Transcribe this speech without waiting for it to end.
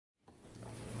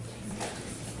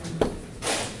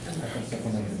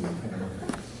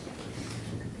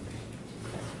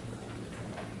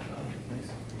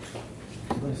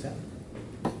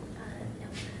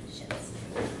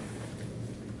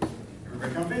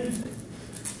Good?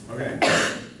 Okay,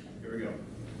 here we go.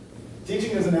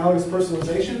 Teaching is analogous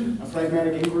personalization, a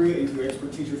pragmatic inquiry into the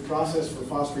expert teacher's process for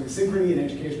fostering synchrony in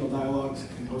educational dialogues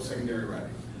and post-secondary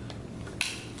writing.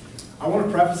 I want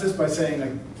to preface this by saying,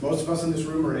 like, most of us in this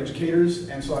room are educators,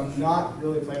 and so I'm not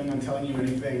really planning on telling you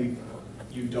anything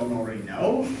you don't already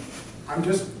know. I'm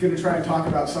just going to try and talk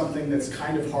about something that's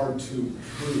kind of hard to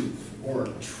prove or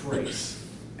trace.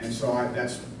 And so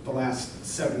that's the last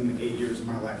 7 to 8 years of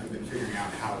my life I've been figuring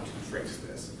out how to trace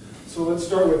this. So let's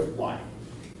start with why.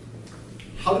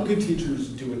 How do good teachers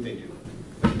do what they do?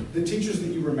 The teachers that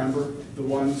you remember, the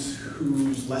ones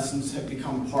whose lessons have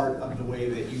become part of the way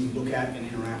that you look at and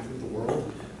interact with the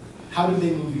world, how did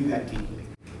they move you that deeply?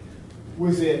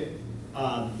 Was it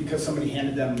because somebody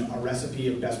handed them a recipe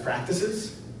of best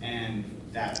practices and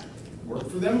that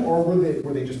worked for them, or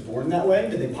were they just born that way?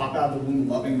 Did they pop out of the womb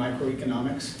loving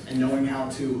microeconomics and knowing how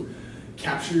to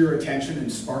capture your attention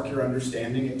and spark your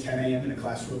understanding at 10 a.m. in a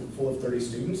classroom full of 30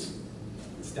 students?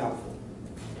 It's doubtful.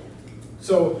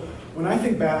 So when I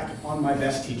think back on my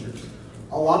best teachers,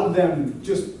 a lot of them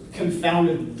just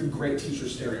confounded the great teacher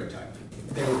stereotype.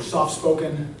 They were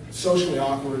soft-spoken, socially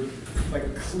awkward,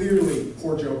 like clearly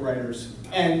poor joke writers,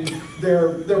 and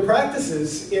their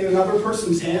practices in another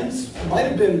person's hands might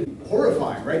have been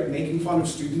horrifying, right? Making fun of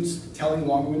students, telling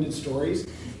long-winded stories,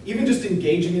 even just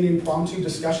engaging in impromptu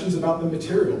discussions about the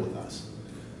material with us.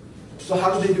 So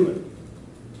how did they do it?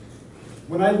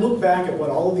 When I look back at what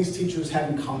all of these teachers had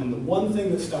in common, the one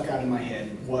thing that stuck out in my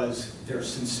head was their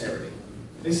sincerity.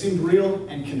 They seemed real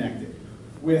and connected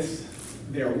with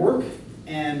their work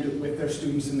and with their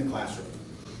students in the classroom.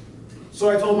 So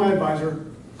I told my advisor,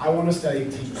 I want to study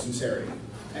teacher sincerity.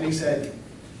 And he said,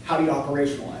 how do you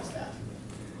operationalize that?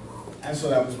 And so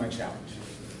that was my challenge.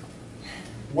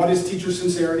 What is teacher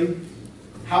sincerity?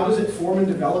 How does it form and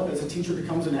develop as a teacher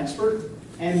becomes an expert?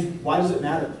 And why does it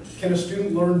matter? Can a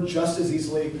student learn just as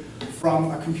easily from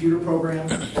a computer program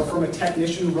or from a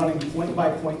technician running point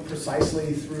by point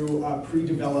precisely through a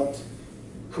pre-developed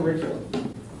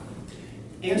curriculum?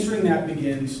 Answering that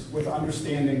begins with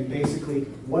understanding basically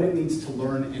what it needs to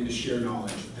learn and to share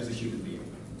knowledge as a human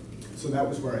being. So that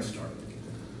was where I started.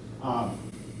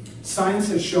 Science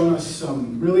has shown us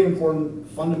some really important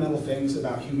fundamental things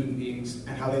about human beings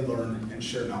and how they learn and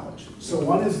share knowledge. So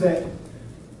one is that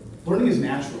learning is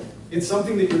natural. It's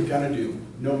something that you're gonna do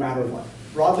no matter what.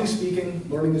 Broadly speaking,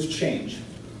 learning is change,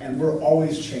 and we're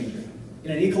always changing.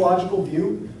 In an ecological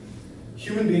view,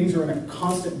 human beings are in a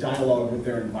constant dialogue with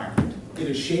their environment. It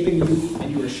is shaping you,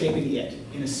 and you are shaping it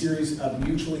in a series of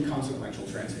mutually consequential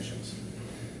transitions.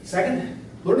 Second,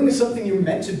 learning is something you're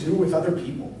meant to do with other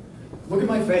people. Look at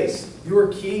my face. You are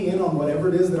keying in on whatever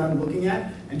it is that I'm looking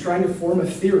at and trying to form a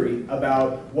theory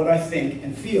about what I think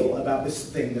and feel about this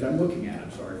thing that I'm looking at.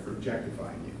 I'm sorry for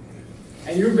objectifying you.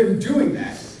 And you've been doing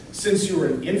that since you were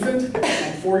an infant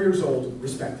and 4 years old,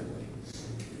 respectively.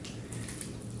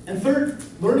 And third,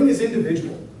 learning is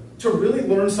individual. To really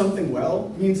learn something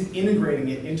well means integrating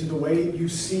it into the way you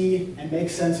see and make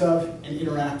sense of and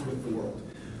interact with the world.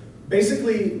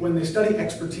 Basically, when they study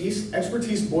expertise,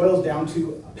 expertise boils down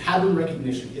to pattern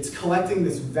recognition. It's collecting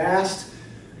this vast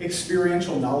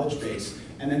experiential knowledge base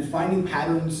and then finding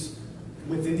patterns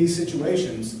within these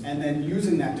situations and then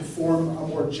using that to form a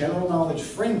more general knowledge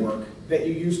framework that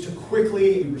you use to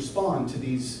quickly respond to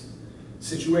these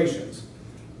situations.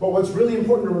 But what's really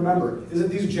important to remember is that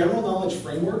these general knowledge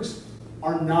frameworks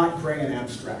are not gray and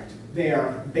abstract. They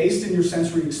are based in your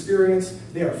sensory experience,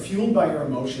 they are fueled by your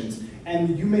emotions,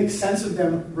 and you make sense of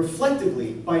them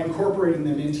reflectively by incorporating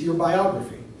them into your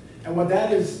biography. And what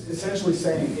that is essentially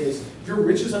saying is your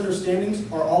richest understandings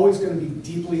are always going to be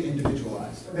deeply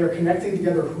individualized. They're connecting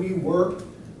together who you were,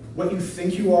 what you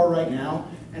think you are right now,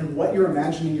 and what you're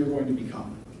imagining you're going to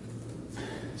become.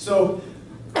 So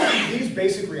these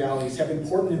basic realities have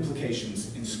important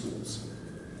implications in schools.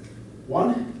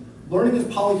 One, learning is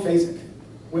polyphasic.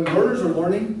 When learners are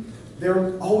learning,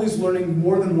 they're always learning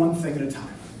more than one thing at a time.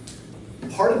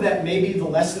 Part of that may be the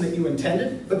lesson that you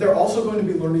intended, but they're also going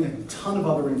to be learning a ton of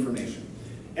other information.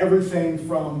 Everything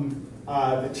from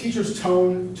the teacher's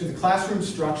tone, to the classroom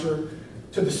structure,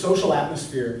 to the social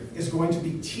atmosphere is going to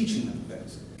be teaching them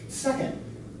things. Second,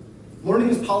 learning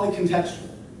is polycontextual,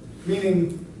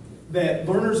 meaning that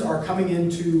learners are coming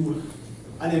into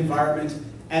an environment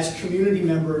as community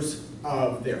members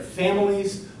of their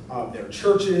families, of their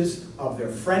churches, of their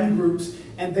friend groups,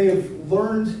 and they have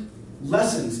learned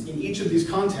lessons in each of these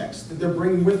contexts that they're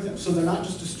bringing with them. So they're not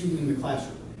just a student in the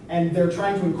classroom. And they're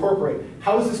trying to incorporate,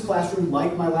 how is this classroom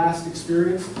like my last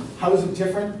experience? How is it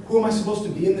different? Who am I supposed to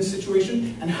be in this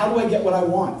situation? And how do I get what I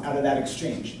want out of that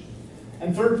exchange?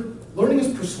 And third, learning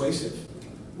is persuasive.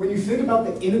 when you think about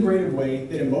the integrated way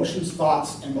that emotions,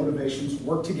 thoughts, and motivations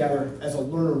work together as a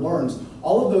learner learns,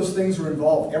 all of those things are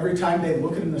involved every time they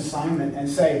look at an assignment and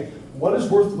say, what is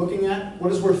worth looking at,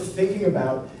 what is worth thinking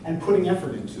about, and putting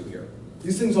effort into here.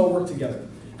 These things all work together.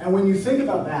 And when you think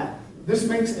about that, this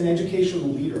makes an educational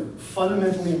leader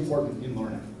fundamentally important in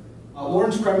learning.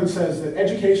 Lawrence Kremen says that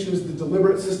education is the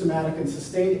deliberate, systematic, and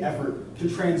sustained effort to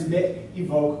transmit,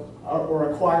 evoke,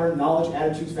 or acquire knowledge,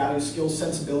 attitudes, values, skills,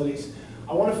 sensibilities.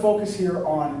 I want to focus here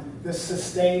on the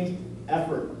sustained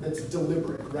effort that's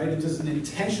deliberate, right? It is an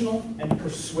intentional and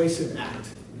persuasive act.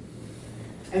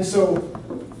 And so,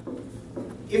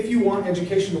 if you want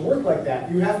education to work like that,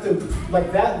 you have to,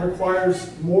 that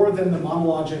requires more than the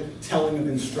monologic telling of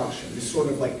instruction. This sort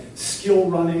of like skill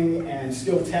running and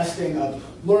skill testing of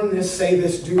learn this, say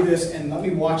this, do this, and let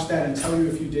me watch that and tell you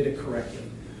if you did it correctly.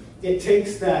 It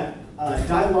takes that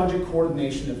dialogic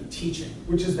coordination of teaching,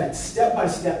 which is that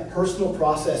step-by-step personal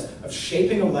process of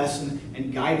shaping a lesson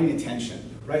and guiding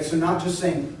attention, right? So not just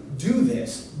saying, do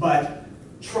this, but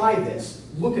try this,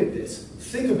 look at this,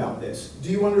 think about this. Do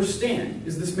you understand?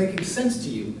 Is this making sense to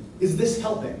you? Is this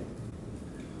helping?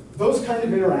 Those kind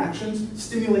of interactions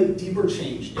stimulate deeper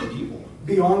change in people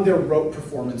beyond their rote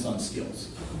performance on skills.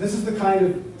 This is the kind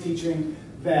of teaching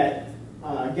that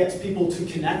gets people to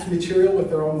connect material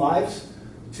with their own lives,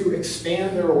 to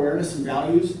expand their awareness and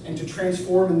values, and to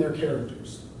transform in their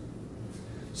characters.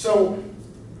 So,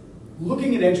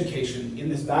 looking at education in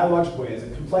this dialogic way as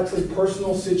a complexly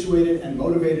personal, situated, and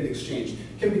motivated exchange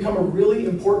can become a really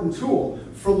important tool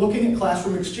for looking at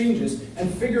classroom exchanges and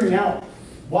figuring out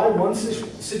why one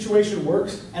situation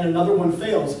works and another one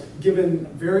fails, given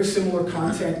very similar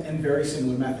content and very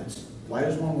similar methods. Why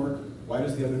does one work? Why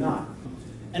does the other not?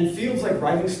 And fields like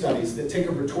writing studies that take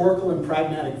a rhetorical and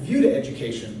pragmatic view to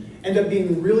education end up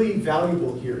being really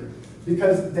valuable here,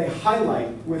 because they highlight,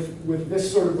 with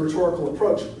this sort of rhetorical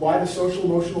approach, why the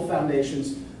social-emotional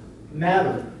foundations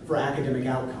matter for academic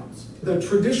outcomes. The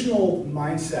traditional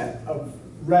mindset of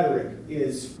rhetoric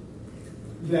is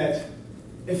that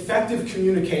effective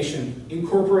communication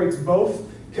incorporates both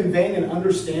conveying an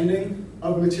understanding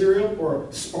of material or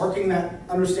sparking that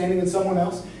understanding in someone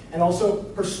else, and also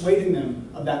persuading them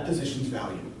of that position's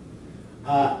value.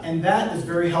 And that is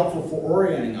very helpful for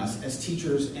orienting us as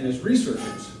teachers and as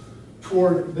researchers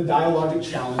toward the dialogic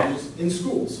challenges in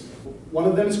schools. One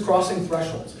of them is crossing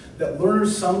thresholds, that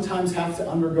learners sometimes have to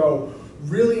undergo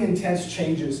really intense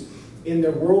changes in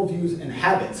their worldviews and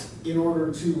habits in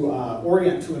order to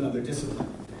orient to another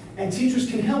discipline. And teachers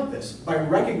can help this by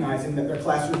recognizing that their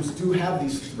classrooms do have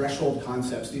these threshold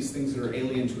concepts, these things that are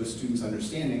alien to a student's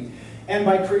understanding, and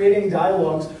by creating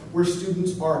dialogues where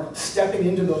students are stepping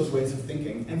into those ways of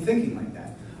thinking and thinking like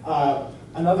that.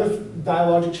 Another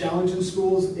dialogic challenge in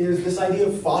schools is this idea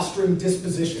of fostering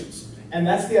dispositions. And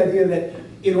that's the idea that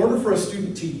in order for a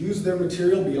student to use their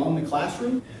material beyond the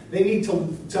classroom, they need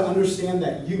to understand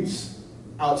that use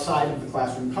outside of the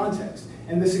classroom context.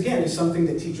 And this, again, is something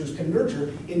that teachers can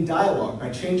nurture in dialogue by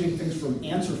changing things from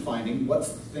answer finding, what's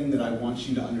the thing that I want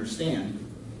you to understand,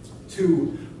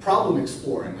 to problem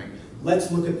exploring, like,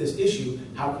 let's look at this issue,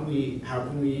 how can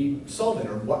we solve it,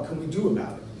 or what can we do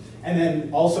about it? And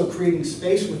then also creating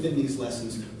space within these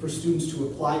lessons for students to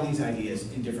apply these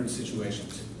ideas in different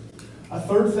situations. A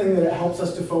third thing that it helps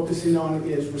us to focus in on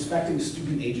is respecting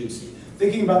student agency.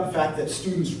 Thinking about the fact that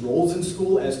students' roles in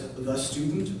school as the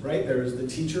student, right? There's the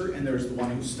teacher and there's the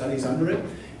one who studies under it.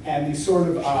 And these sort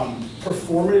of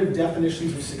performative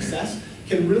definitions of success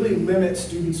can really limit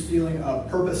students' feeling of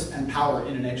purpose and power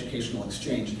in an educational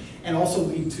exchange, and also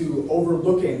lead to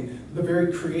overlooking the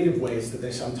very creative ways that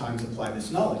they sometimes apply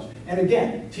this knowledge. And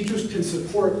again, teachers can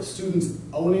support students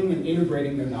owning and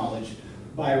integrating their knowledge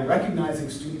by recognizing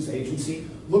students' agency,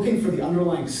 looking for the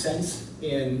underlying sense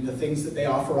in the things that they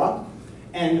offer up,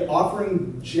 and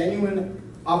offering genuine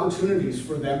opportunities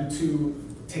for them to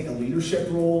take a leadership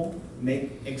role,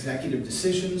 make executive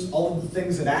decisions, all of the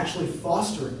things that actually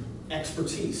foster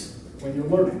expertise when you're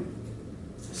learning.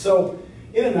 So,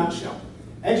 in a nutshell,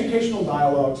 educational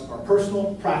dialogues are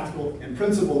personal, practical, and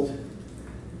principled,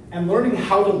 and learning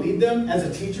how to lead them as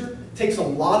a teacher takes a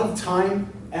lot of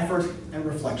time, effort, and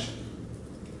reflection.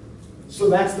 So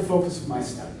that's the focus of my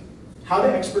study. How do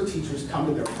expert teachers come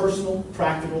to their personal,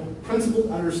 practical,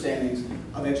 principled understandings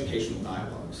of educational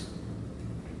dialogues?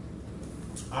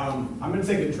 I'm going to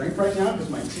take a drink right now because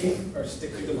my teeth are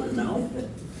sticking to my mouth.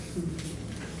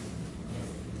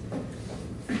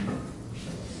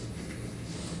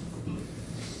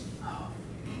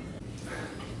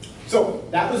 So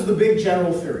that was the big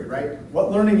general theory, right?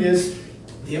 What learning is,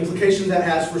 the implications that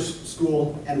has for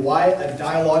school, and why a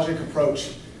dialogic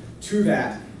approach to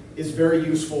that is very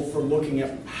useful for looking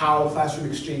at how classroom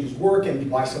exchanges work and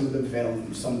why some of them fail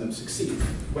and some of them succeed,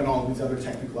 when all these other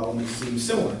technical elements seem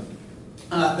similar.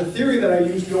 The theory that I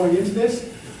used going into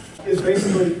this is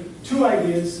basically two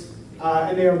ideas,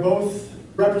 and they are both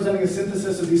representing a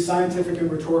synthesis of these scientific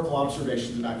and rhetorical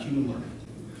observations about human learning.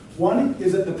 One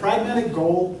is that the pragmatic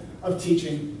goal of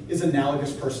teaching is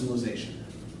analogous personalization.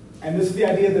 And this is the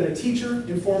idea that a teacher,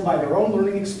 informed by their own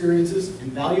learning experiences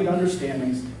and valued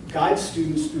understandings, guides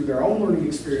students through their own learning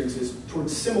experiences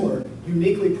towards similar,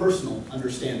 uniquely personal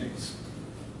understandings.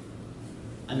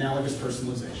 Analogous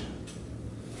personalization.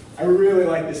 I really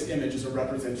like this image as a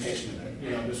representation of it. You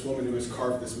know, this woman who has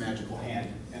carved this magical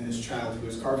hand and this child who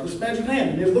has carved this magical hand.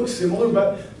 And they look similar,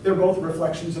 but they're both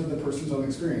reflections of the person's own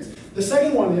experience. The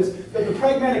second one is that the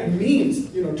pragmatic means,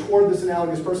 toward this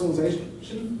analogous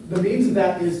personalization, the means of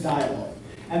that is dialogue.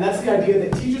 And that's the idea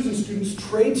that teachers and students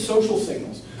trade social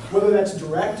signals, whether that's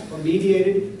direct or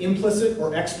mediated, implicit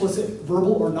or explicit,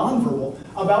 verbal or nonverbal,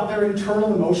 about their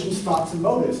internal emotions, thoughts, and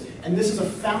motives. And this is a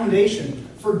foundation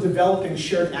for developing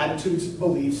shared attitudes,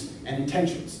 beliefs, and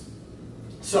intentions.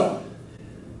 So,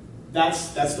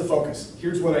 that's the focus.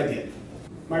 Here's what I did.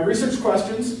 My research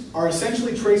questions are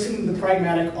essentially tracing the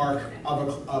pragmatic arc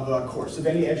of a course, of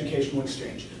any educational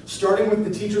exchange. Starting with the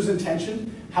teacher's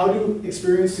intention, how do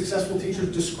experienced successful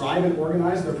teachers describe and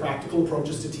organize their practical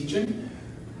approaches to teaching?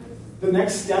 The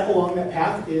next step along that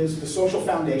path is the social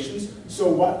foundations. So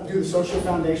what do the social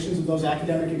foundations of those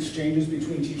academic exchanges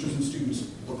between teachers and students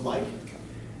look like?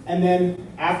 And then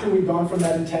after we've gone from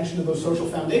that intention to those social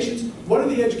foundations, what are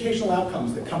the educational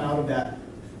outcomes that come out of that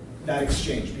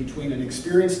exchange between an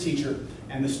experienced teacher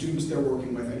and the students they're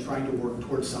working with and trying to work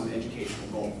towards some educational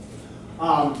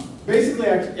goal? Basically,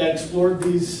 I explored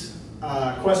these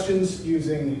questions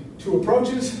using two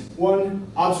approaches. One,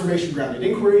 observation-grounded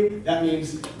inquiry. That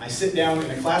means I sit down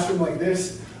in a classroom like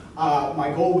this.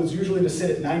 My goal was usually to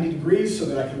sit at 90 degrees so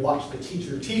that I could watch the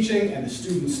teacher teaching and the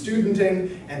student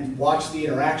studenting and watch the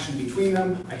interaction between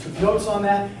them. I took notes on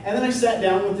that, and then I sat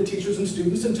down with the teachers and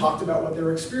students and talked about what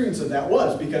their experience of that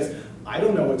was, because I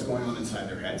don't know what's going on inside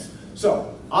their heads.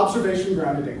 So,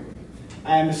 observation-grounded inquiry.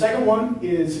 And the second one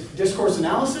is discourse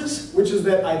analysis, which is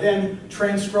that I then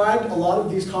transcribed a lot of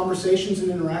these conversations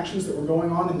and interactions that were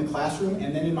going on in the classroom,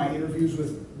 and then in my interviews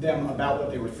with them about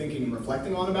what they were thinking and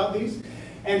reflecting on about these,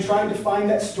 and trying to find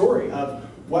that story of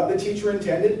what the teacher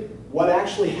intended, what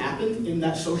actually happened in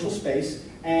that social space,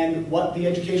 and what the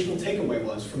educational takeaway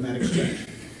was from that exchange.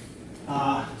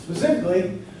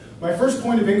 Specifically, my first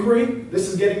point of inquiry, this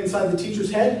is getting inside the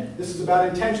teacher's head, this is about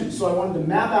intentions. So I wanted to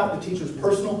map out the teacher's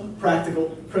personal, practical,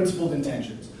 principled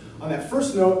intentions. On that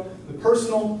first note, the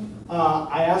personal,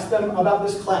 I asked them about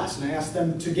this class, and I asked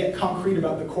them to get concrete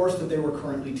about the course that they were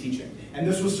currently teaching. And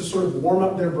this was to sort of warm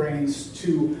up their brains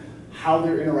to how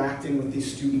they're interacting with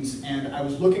these students, and I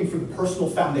was looking for the personal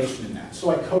foundation in that. So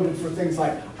I coded for things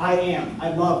like, I am, I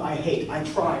love, I hate, I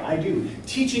try, I do.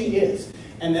 Teaching is.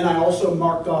 And then I also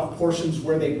marked off portions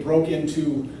where they broke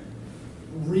into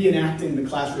reenacting the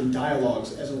classroom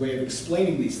dialogues as a way of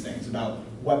explaining these things about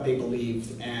what they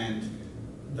believed and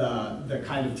the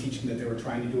kind of teaching that they were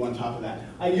trying to do on top of that.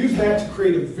 I used that to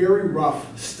create a very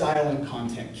rough style and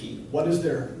content key. What is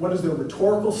their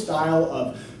rhetorical style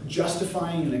of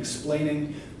justifying and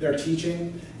explaining their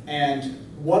teaching, and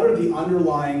what are the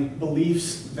underlying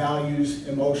beliefs, values,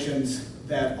 emotions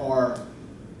that are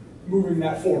moving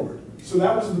that forward? So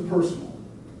that was the personal.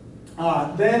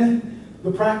 Then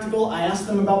the practical, I asked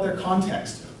them about their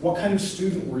context. What kind of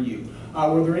student were you?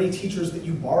 Were there any teachers that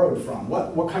you borrowed from?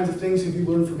 What kinds of things have you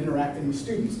learned from interacting with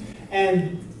students?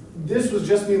 And this was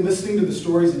just me listening to the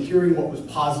stories and hearing what was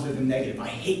positive and negative. I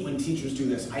hate when teachers do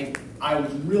this. I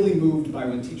was really moved by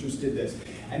when teachers did this.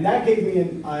 And that gave me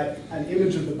an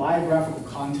image of the biographical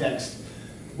context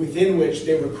within which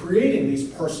they were creating these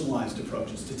personalized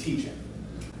approaches to teaching.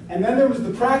 And then there was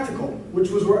the practical, which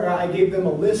was where I gave them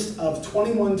a list of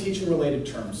 21 teaching-related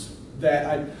terms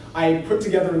that I put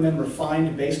together and then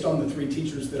refined based on the 3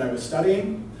 teachers that I was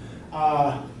studying.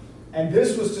 And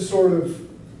this was to sort of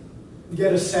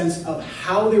get a sense of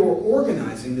how they were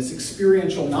organizing this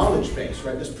experiential knowledge base,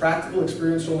 right? This practical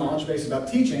experiential knowledge base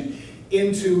about teaching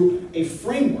into a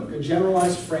framework, a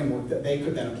generalized framework that they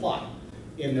could then apply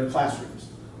in their classrooms.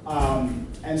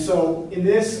 And so in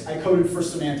this, I coded for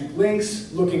semantic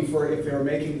links, looking for if they were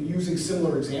using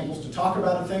similar examples to talk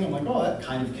about a thing. I'm like, oh, that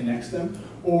kind of connects them.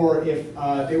 Or if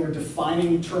they were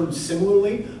defining terms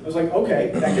similarly, I was like,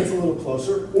 okay, that gets a little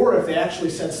closer. Or if they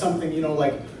actually said something,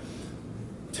 like,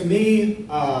 to me,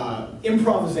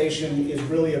 improvisation is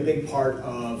really a big part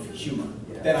of humor.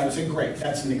 Then I would say, great,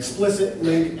 that's an explicit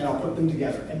link, and I'll put them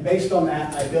together. And based on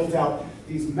that, I built out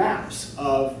these maps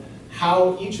of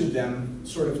how each of them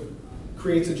sort of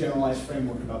creates a generalized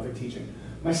framework about their teaching.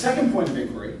 My second point of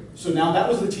inquiry, so now that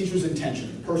was the teacher's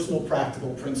intention, personal,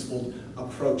 practical, principled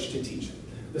approach to teaching.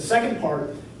 The second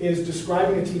part is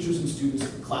describing a teacher's and students'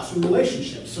 classroom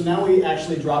relationships. So now we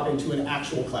actually drop into an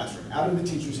actual classroom, out of the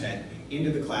teacher's head,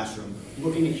 into the classroom,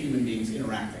 looking at human beings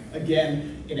interacting.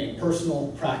 Again, in a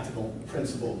personal, practical,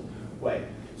 principled way.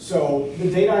 So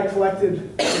the data I collected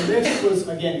in this was,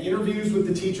 again, interviews with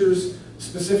the teachers,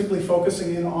 specifically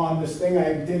focusing in on this thing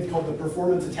I did called the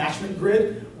performance attachment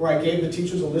grid, where I gave the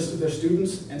teachers a list of their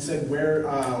students and said,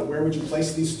 where would you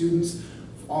place these students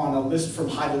on a list from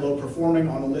high to low performing,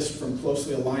 on a list from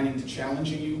closely aligning to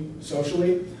challenging you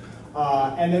socially.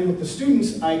 And then with the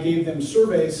students, I gave them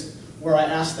surveys where I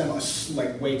asked them,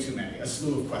 like way too many, a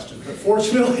slew of questions. But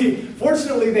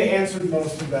fortunately they answered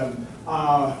most of them.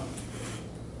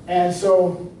 And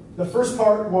so the first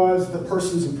part was the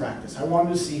persons in practice. I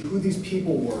wanted to see who these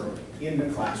people were in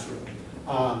the classroom.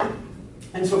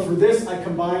 And so for this, I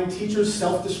combined teachers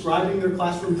self-describing their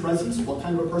classroom presence, what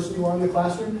kind of a person you are in the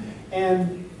classroom,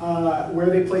 and where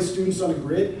they place students on a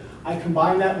grid. I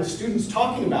combined that with students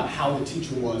talking about how the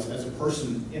teacher was as a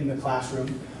person in the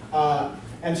classroom,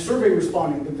 and survey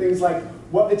responding to things like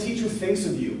what the teacher thinks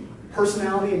of you,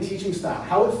 personality and teaching style,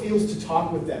 how it feels to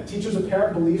talk with them, teachers'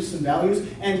 apparent beliefs and values,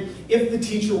 and if the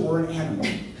teacher were an animal.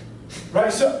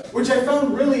 Right, so, which I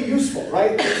found really useful,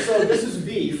 right? So this is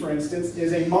V, for instance,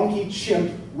 is a monkey,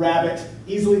 chimp, rabbit,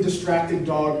 easily distracted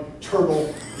dog,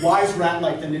 turtle, wise rat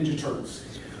like the Ninja Turtles.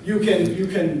 You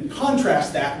can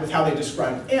contrast that with how they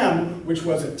described M, which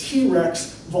was a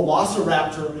T-Rex,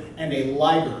 velociraptor, and a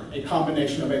liger, a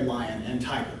combination of a lion and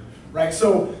tiger. Right,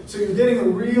 so you're getting a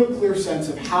real clear sense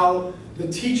of how the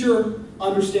teacher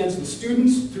understands the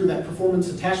students through that performance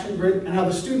attachment grid, and how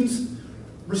the students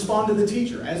respond to the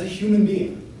teacher as a human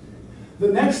being. The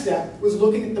next step was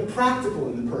looking at the practical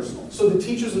and the personal. So the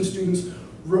teachers and students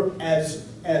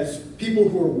as people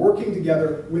who are working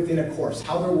together within a course,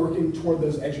 how they're working toward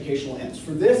those educational ends.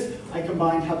 For this, I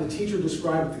combined how the teacher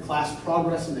described the class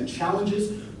progress and the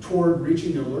challenges toward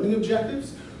reaching their learning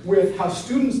objectives with how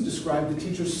students described the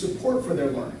teacher's support for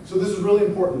their learning. So this is really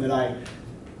important that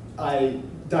I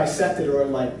dissected or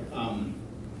like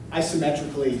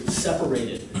isometrically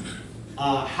separated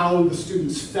how the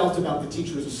students felt about the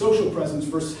teacher as a social presence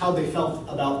versus how they felt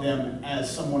about them as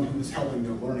someone who was helping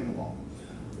their learning along.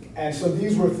 And so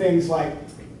these were things like,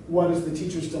 what is the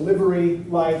teacher's delivery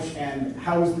like, and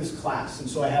how is this class? And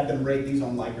so I had them rate these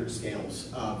on Likert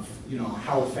scales of,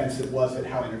 how offensive was it,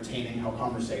 how entertaining, how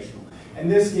conversational.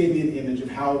 And this gave me an image of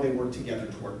how they work together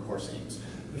toward course aims.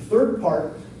 The third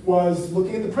part was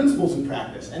looking at the principles in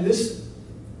practice. And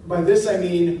by this I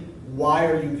mean, why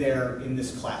are you there in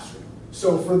this classroom?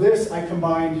 So for this, I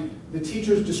combined the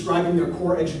teachers describing their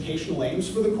core educational aims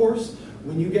for the course.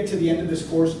 When you get to the end of this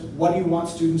course, what do you want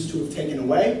students to have taken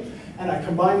away? And I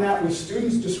combined that with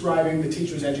students describing the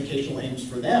teacher's educational aims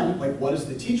for them, like what does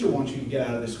the teacher want you to get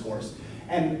out of this course?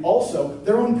 And also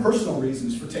their own personal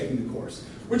reasons for taking the course,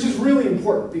 which is really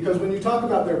important because when you talk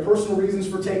about their personal reasons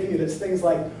for taking it, it's things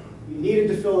like you needed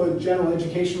to fill a general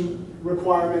education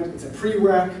requirement, it's a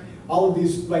prereq, all of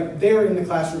these, like they're in the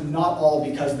classroom not all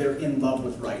because they're in love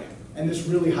with writing. And this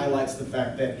really highlights the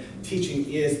fact that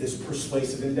teaching is this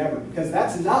persuasive endeavor, because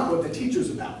that's not what the teacher's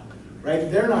about,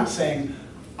 right? They're not saying,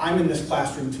 I'm in this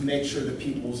classroom to make sure that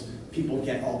people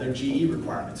get all their GE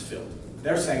requirements filled.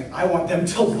 They're saying, I want them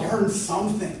to learn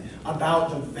something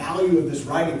about the value of this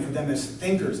writing for them as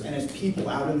thinkers and as people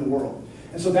out in the world.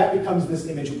 And so that becomes this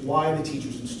image of why the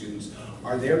teachers and students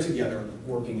are there together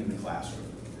working in the classroom.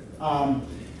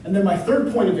 And then my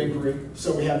third point of inquiry,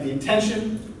 so we have the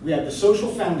intention, we have the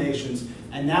social foundations,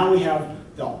 and now we have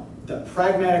the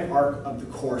pragmatic arc of the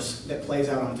course that plays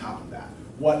out on top of that,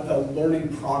 what the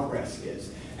learning progress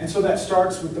is. And so that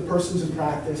starts with the persons in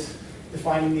practice,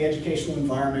 defining the educational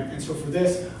environment. And so for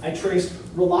this, I traced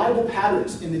reliable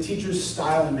patterns in the teacher's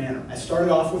style and manner. I started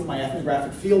off with my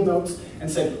ethnographic field notes and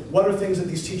said, what are things that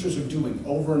these teachers are doing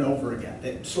over and over again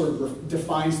that sort of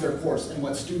defines their course and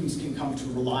what students can come to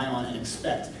rely on and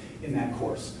expect in that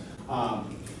course.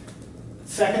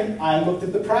 Second, I looked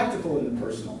at the practical and the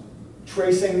personal,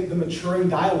 tracing the maturing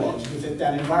dialogues within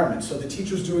that environment. So the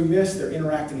teacher's doing this, they're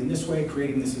interacting in this way,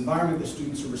 creating this environment, the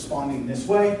students are responding in this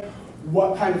way.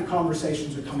 What kind of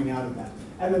conversations are coming out of that?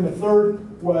 And then the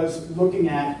third was looking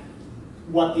at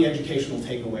what the educational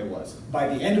takeaway was. By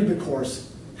the end of the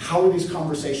course, how are these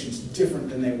conversations different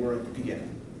than they were at the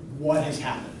beginning? What has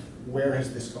happened? Where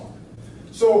has this gone?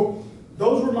 So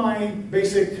those were my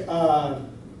basic,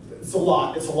 it's a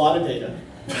lot of data.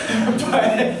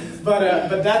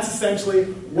 but that's essentially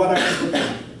what I was looking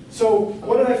at. So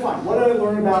what did I find? What did I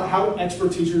learn about how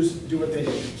expert teachers do what they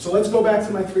do? So let's go back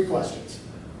to my 3 questions.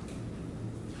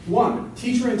 1,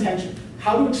 teacher intention.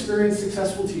 How do experienced,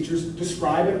 successful teachers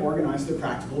describe and organize their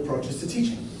practical approaches to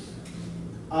teaching?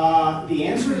 The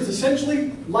answer is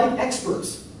essentially like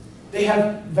experts. They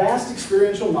have vast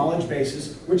experiential knowledge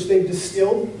bases, which they've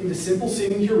distilled into simple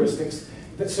seeming heuristics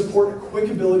that support a quick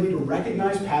ability to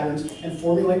recognize patterns and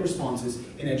formulate responses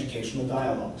in educational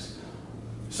dialogues.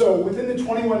 So within the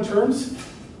 21 terms,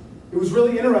 it was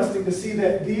really interesting to see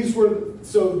that these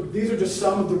are just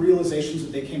some of the realizations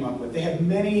that they came up with. They had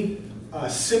many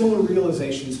similar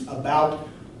realizations about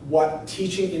what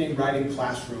teaching in a writing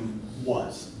classroom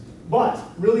was. But,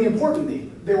 really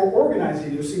importantly, they were organized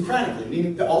idiosyncratically,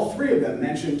 meaning that all 3 of them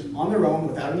mentioned on their own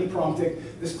without any prompting.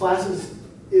 This class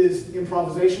is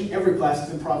improvisation, every class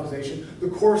is improvisation. The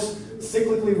course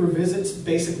cyclically revisits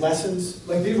basic lessons.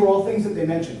 Like, these were all things that they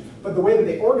mentioned. But the way that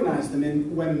they organized them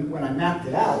in when I mapped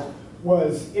it out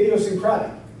was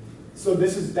idiosyncratic. So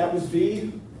that was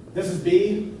V, this is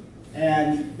B,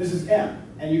 and this is M.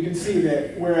 And you can see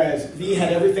that whereas V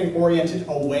had everything oriented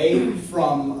away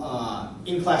from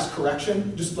in-class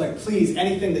correction, just like please,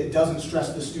 anything that doesn't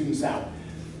stress the students out.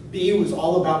 B was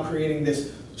all about creating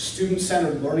this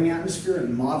student-centered learning atmosphere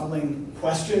and modeling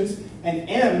questions. And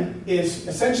M is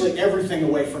essentially everything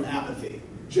away from apathy.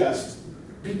 Just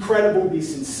be credible, be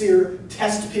sincere,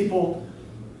 test people,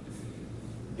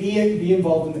 be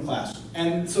involved in the class.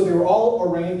 And so they were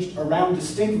all arranged around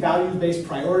distinct values-based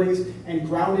priorities and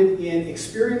grounded in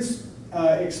experience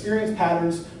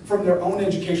patterns from their own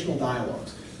educational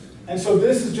dialogues. And so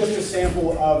this is just a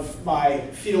sample of my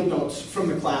field notes from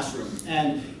the classroom.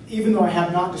 And even though I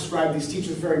have not described these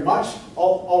teachers very much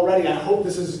already, I hope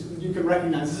you can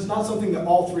recognize this is not something that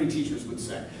all 3 teachers would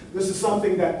say. This is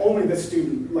something that only this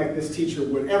student, like this teacher,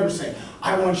 would ever say.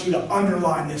 I want you to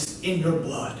underline this in your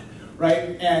blood,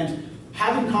 right? And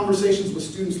having conversations with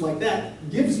students like that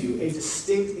gives you a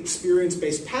distinct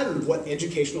experience-based pattern of what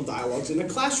educational dialogues in a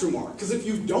classroom are. Because if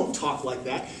you don't talk like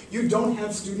that, you don't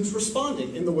have students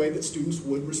responding in the way that students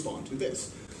would respond to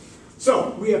this.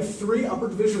 So we have 3 upper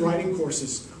division writing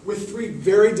courses with 3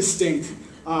 very distinct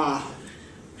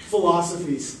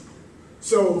philosophies.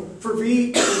 So for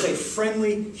V, it was a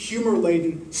friendly,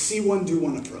 humor-laden, see one, do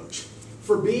one approach.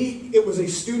 For B, it was a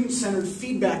student-centered,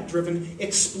 feedback-driven,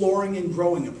 exploring and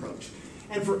growing approach.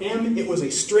 And for M, it was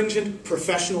a stringent,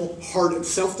 professional,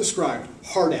 self-described,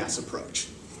 hard-ass approach.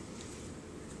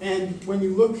 And when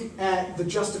you look at the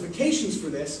justifications for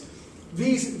this,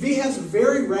 V has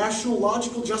very rational,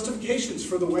 logical justifications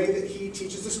for the way that he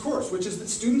teaches this course, which is that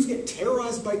students get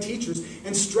terrorized by teachers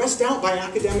and stressed out by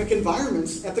academic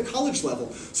environments at the college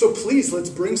level. So please, let's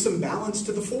bring some balance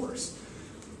to the force.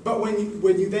 But when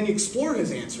you then explore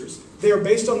his answers, they are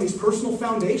based on these personal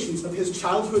foundations of his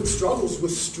childhood struggles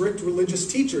with strict religious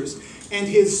teachers and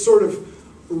his sort of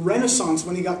renaissance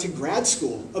when he got to grad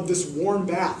school of this warm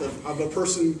bath of a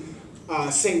person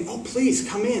saying, oh, please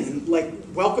come in and like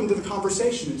welcome to the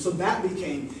conversation. And so that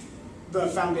became the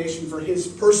foundation for his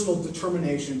personal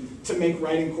determination to make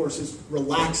writing courses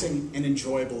relaxing and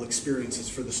enjoyable experiences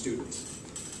for the students.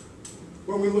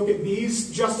 When we look at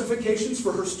these justifications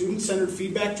for her student-centered,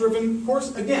 feedback-driven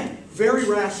course, again, very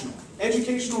rational.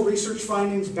 Educational research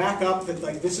findings back up that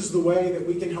like this is the way that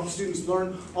we can help students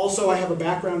learn. Also, I have a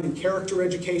background in character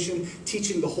education,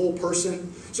 teaching the whole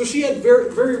person. So she had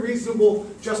very, very reasonable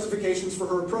justifications for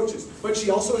her approaches. But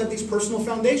she also had these personal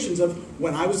foundations of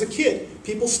when I was a kid,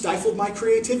 people stifled my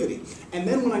creativity. And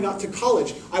then when I got to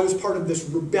college, I was part of this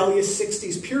rebellious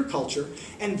 60s peer culture,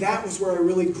 and that was where I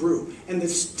really grew. And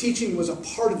this teaching was a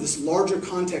part of this larger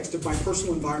context of my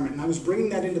personal environment, and I was bringing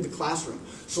that into the classroom.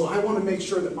 So I want to make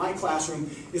sure that my classroom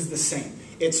is the same.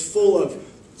 It's full of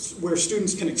where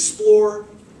students can explore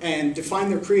and define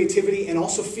their creativity and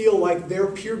also feel like their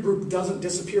peer group doesn't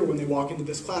disappear when they walk into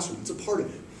this classroom. It's a part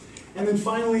of it. And then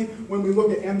finally, when we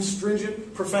look at M's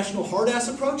stringent, professional, hard-ass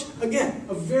approach, again,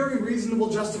 a very reasonable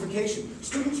justification.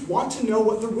 Students want to know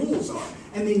what the rules are,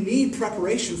 and they need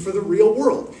preparation for the real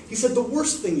world. He said the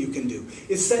worst thing you can do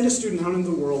is send a student out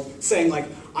into the world saying, like,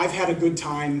 I've had a good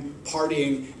time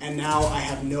partying, and now I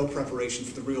have no preparation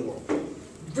for the real world.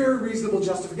 Very reasonable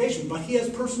justification, but he has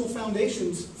personal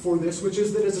foundations for this, which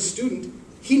is that as a student,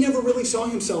 he never really saw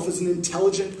himself as an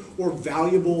intelligent or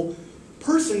valuable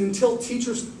person until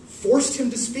teachers forced him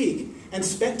to speak and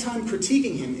spent time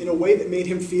critiquing him in a way that made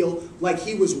him feel like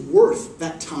he was worth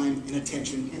that time and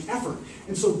attention and effort.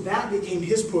 And so that became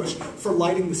his push for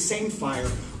lighting the same fire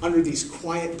under these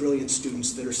quiet, brilliant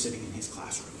students that are sitting in his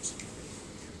classrooms.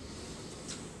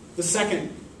 The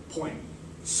second point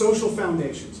social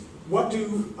foundations. What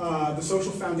do the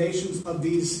social foundations of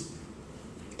these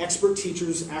expert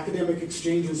teachers' academic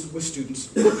exchanges with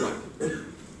students look like?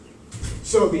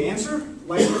 So the answer,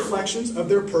 light reflections of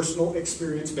their personal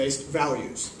experience-based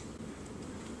values.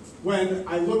 When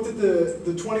I looked at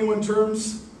the 21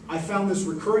 terms, I found this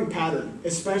recurring pattern,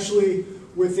 especially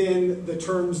within the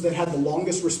terms that had the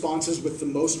longest responses with the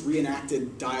most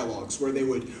reenacted dialogues, where they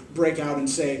would break out and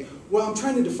say, well, I'm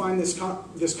trying to define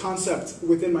this concept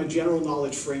within my general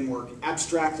knowledge framework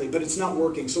abstractly, but it's not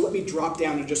working, so let me drop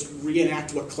down and just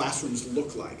reenact what classrooms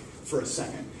look like for a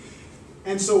second.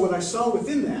 And so what I saw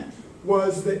within that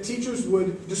was that teachers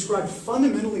would describe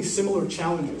fundamentally similar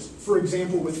challenges. For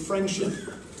example, with friendship,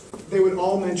 they would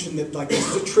all mention that like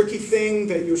this is a tricky thing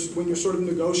that when you're sort of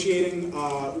negotiating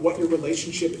what your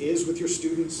relationship is with your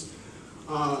students.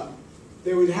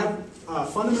 They would have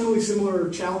fundamentally similar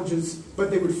challenges, but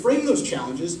they would frame those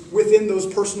challenges within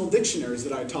those personal dictionaries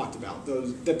that I talked about,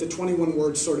 that the 21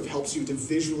 words sort of helps you to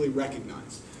visually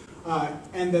recognize.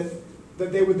 And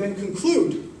that they would then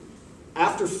conclude,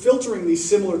 after filtering these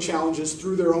similar challenges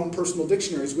through their own personal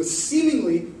dictionaries, with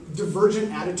seemingly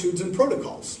divergent attitudes and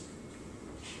protocols.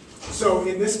 So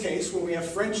in this case, when we have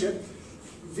friendship,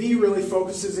 V really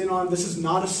focuses in on this is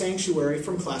not a sanctuary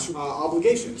from classroom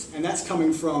obligations. And that's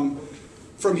coming from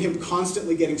him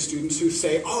constantly getting students who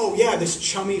say, oh yeah, this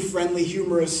chummy, friendly,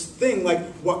 humorous thing, like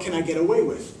what can I get away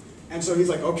with? And so he's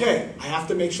like, okay, I have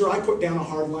to make sure I put down a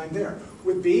hard line there.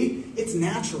 With B, it's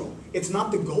natural. It's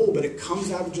not the goal, but it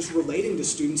comes out of just relating to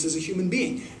students as a human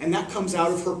being. And that comes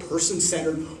out of her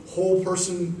person-centered,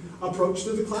 whole-person approach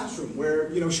to the classroom,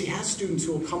 where she has students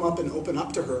who will come up and open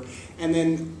up to her, and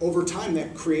then over time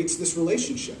that creates this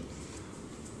relationship.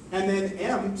 And then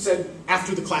M said,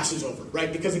 after the class is over,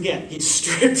 right? Because again, he's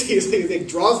strict, he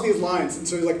draws these lines, and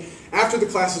so he's like, after the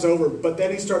class is over, but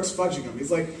then he starts fudging them.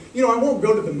 He's like, I won't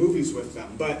go to the movies with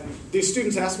them, but these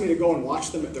students asked me to go and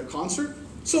watch them at their concert,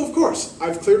 so of course,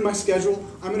 I've cleared my schedule,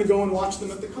 I'm going to go and watch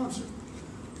them at the concert.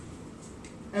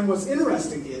 And what's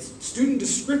interesting is student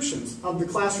descriptions of the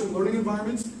classroom learning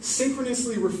environments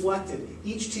synchronously reflected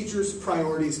each teacher's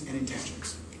priorities and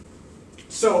intentions.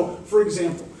 So, for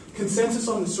example, consensus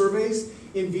on the surveys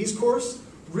in V's course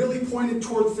really pointed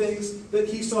toward things that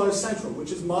he saw as central,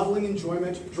 which is modeling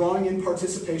enjoyment, drawing in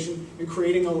participation, and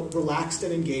creating a relaxed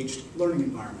and engaged learning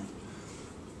environment.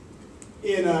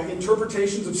 In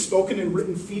interpretations of spoken and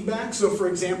written feedback, so for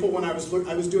example, when I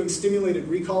was doing stimulated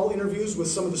recall interviews with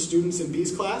some of the students in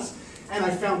B's class, and I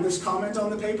found this comment on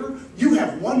the paper, you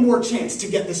have one more chance to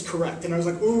get this correct. And I was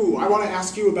like, ooh, I want to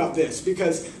ask you about this,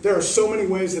 because there are so many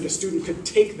ways that a student could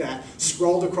take that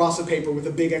scrawled across a paper with a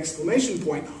big exclamation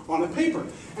point on a paper.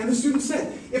 And the student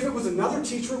said, if it was another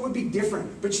teacher, it would be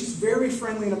different, but she's very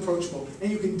friendly and approachable,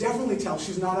 and you can definitely tell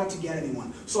she's not out to get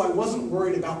anyone. So I wasn't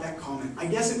worried about that comment. I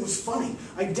guess it was funny.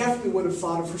 I definitely would have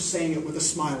thought of her saying it with a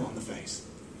smile on the face,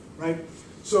 right?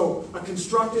 So a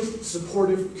constructive,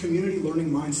 supportive, community learning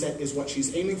mindset is what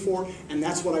she's aiming for, and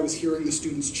that's what I was hearing the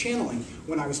students channeling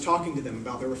when I was talking to them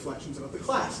about their reflections about the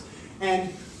class.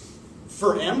 And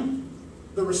for M,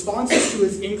 the responses to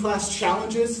his in-class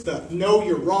challenges, the no,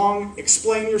 you're wrong,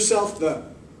 explain yourself, the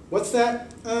what's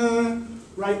that,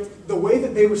 right? The way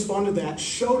that they responded to that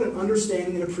showed an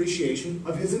understanding and appreciation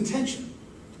of his intention,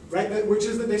 right? Which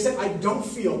is that they said, I don't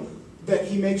feel that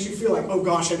he makes you feel like, oh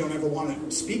gosh, I don't ever want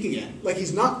to speak again. Like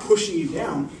he's not pushing you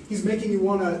down, he's making you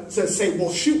want to say,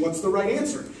 well shoot, what's the right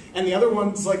answer? And the other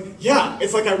one's like, yeah,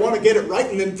 it's like I want to get it right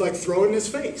and then like throw it in his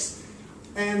face.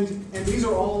 And these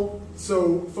are all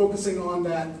so focusing on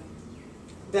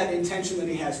that intention that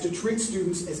he has to treat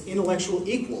students as intellectual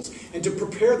equals and to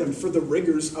prepare them for the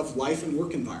rigors of life and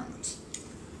work environments.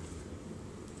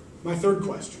 My third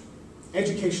question,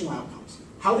 educational outcomes.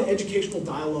 How do educational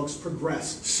dialogues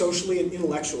progress socially and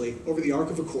intellectually over the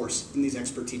arc of a course in these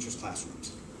expert teachers'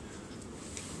 classrooms?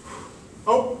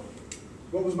 Oh,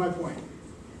 what was my point?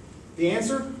 The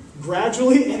answer,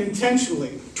 gradually and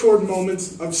intentionally toward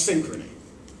moments of synchrony.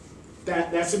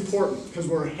 That's important because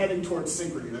we're heading towards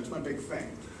synchrony. That's my big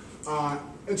thing.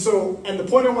 And the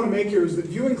point I want to make here is that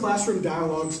viewing classroom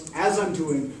dialogues, as I'm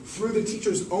doing, through the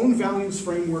teacher's own values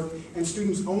framework and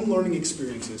students' own learning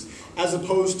experiences, as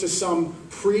opposed to some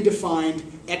predefined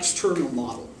external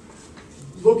model.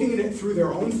 Looking at it through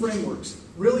their own frameworks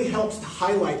really helps to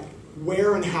highlight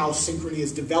where and how synchrony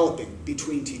is developing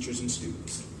between teachers and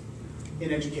students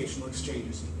in educational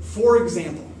exchanges. For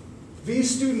example,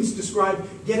 these students describe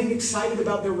getting excited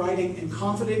about their writing and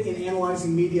confident in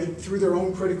analyzing media through their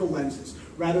own critical lenses,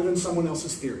 rather than someone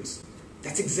else's theories.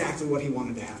 That's exactly what he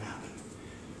wanted to have happen.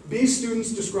 B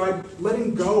students described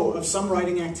letting go of some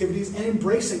writing activities and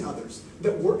embracing others,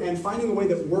 and finding a way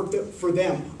that worked for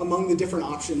them among the different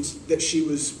options that she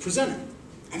was presenting.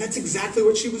 And that's exactly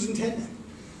what she was intending.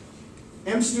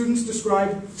 M students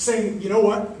described saying, you know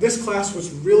what, this class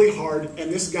was really hard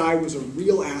and this guy was a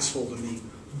real asshole to me,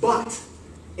 but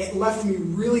it left me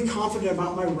really confident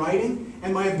about my writing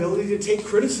and my ability to take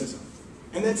criticism.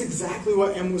 And that's exactly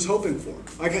what M was hoping for.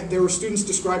 There were students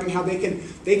describing how they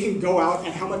can go out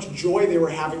and how much joy they were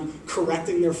having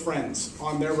correcting their friends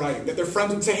on their writing. That their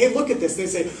friends would say, hey, look at this. They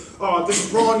say, oh, this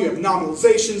is wrong. You have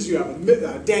nominalizations. You have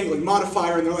a dangling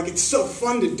modifier. And they're like, it's so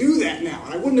fun to do that now.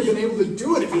 And I wouldn't have been able to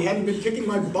do it if he hadn't been kicking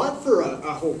my butt for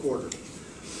a whole quarter.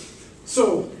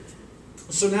 So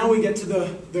now we get to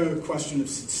the question of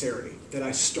sincerity that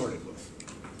I started with,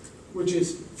 which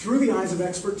is, through the eyes of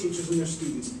expert teachers and their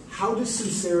students, how does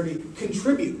sincerity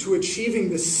contribute to achieving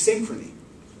this synchrony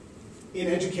in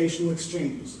educational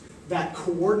exchanges, that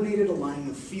coordinated aligning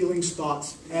of feelings,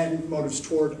 thoughts, and motives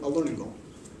toward a learning goal?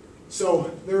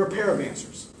 So there are a pair of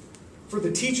answers. For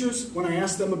the teachers, when I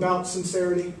ask them about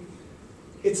sincerity,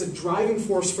 it's a driving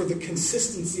force for the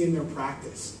consistency in their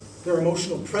practice, their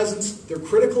emotional presence, their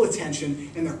critical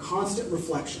attention, and their constant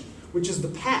reflection, which is the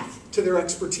path to their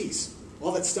expertise.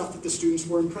 All that stuff that the students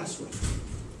were impressed with.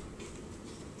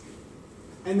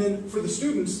 And then for the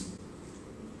students,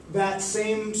 that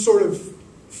same sort of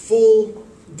full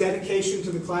dedication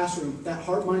to the classroom, that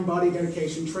heart, mind, body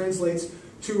dedication translates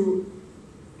to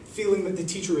feeling that the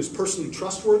teacher is personally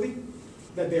trustworthy,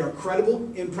 that they are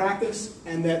credible in practice,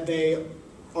 and that they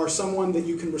are someone that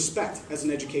you can respect as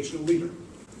an educational leader.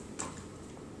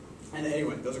 And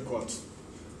anyway, those are quotes.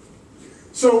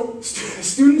 So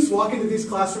students walk into these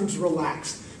classrooms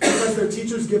relaxed because their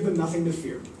teachers give them nothing to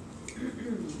fear.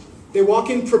 They walk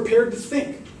in prepared to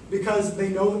think because they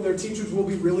know that their teachers will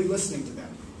be really listening to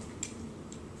them.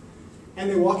 And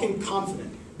they walk in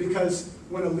confident because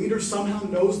when a leader somehow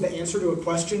knows the answer to a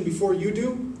question before you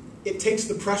do, it takes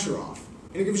the pressure off.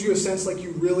 And it gives you a sense like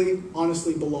you really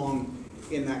honestly belong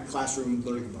in that classroom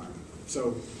learning environment.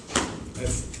 So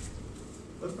that's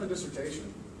my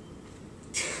dissertation.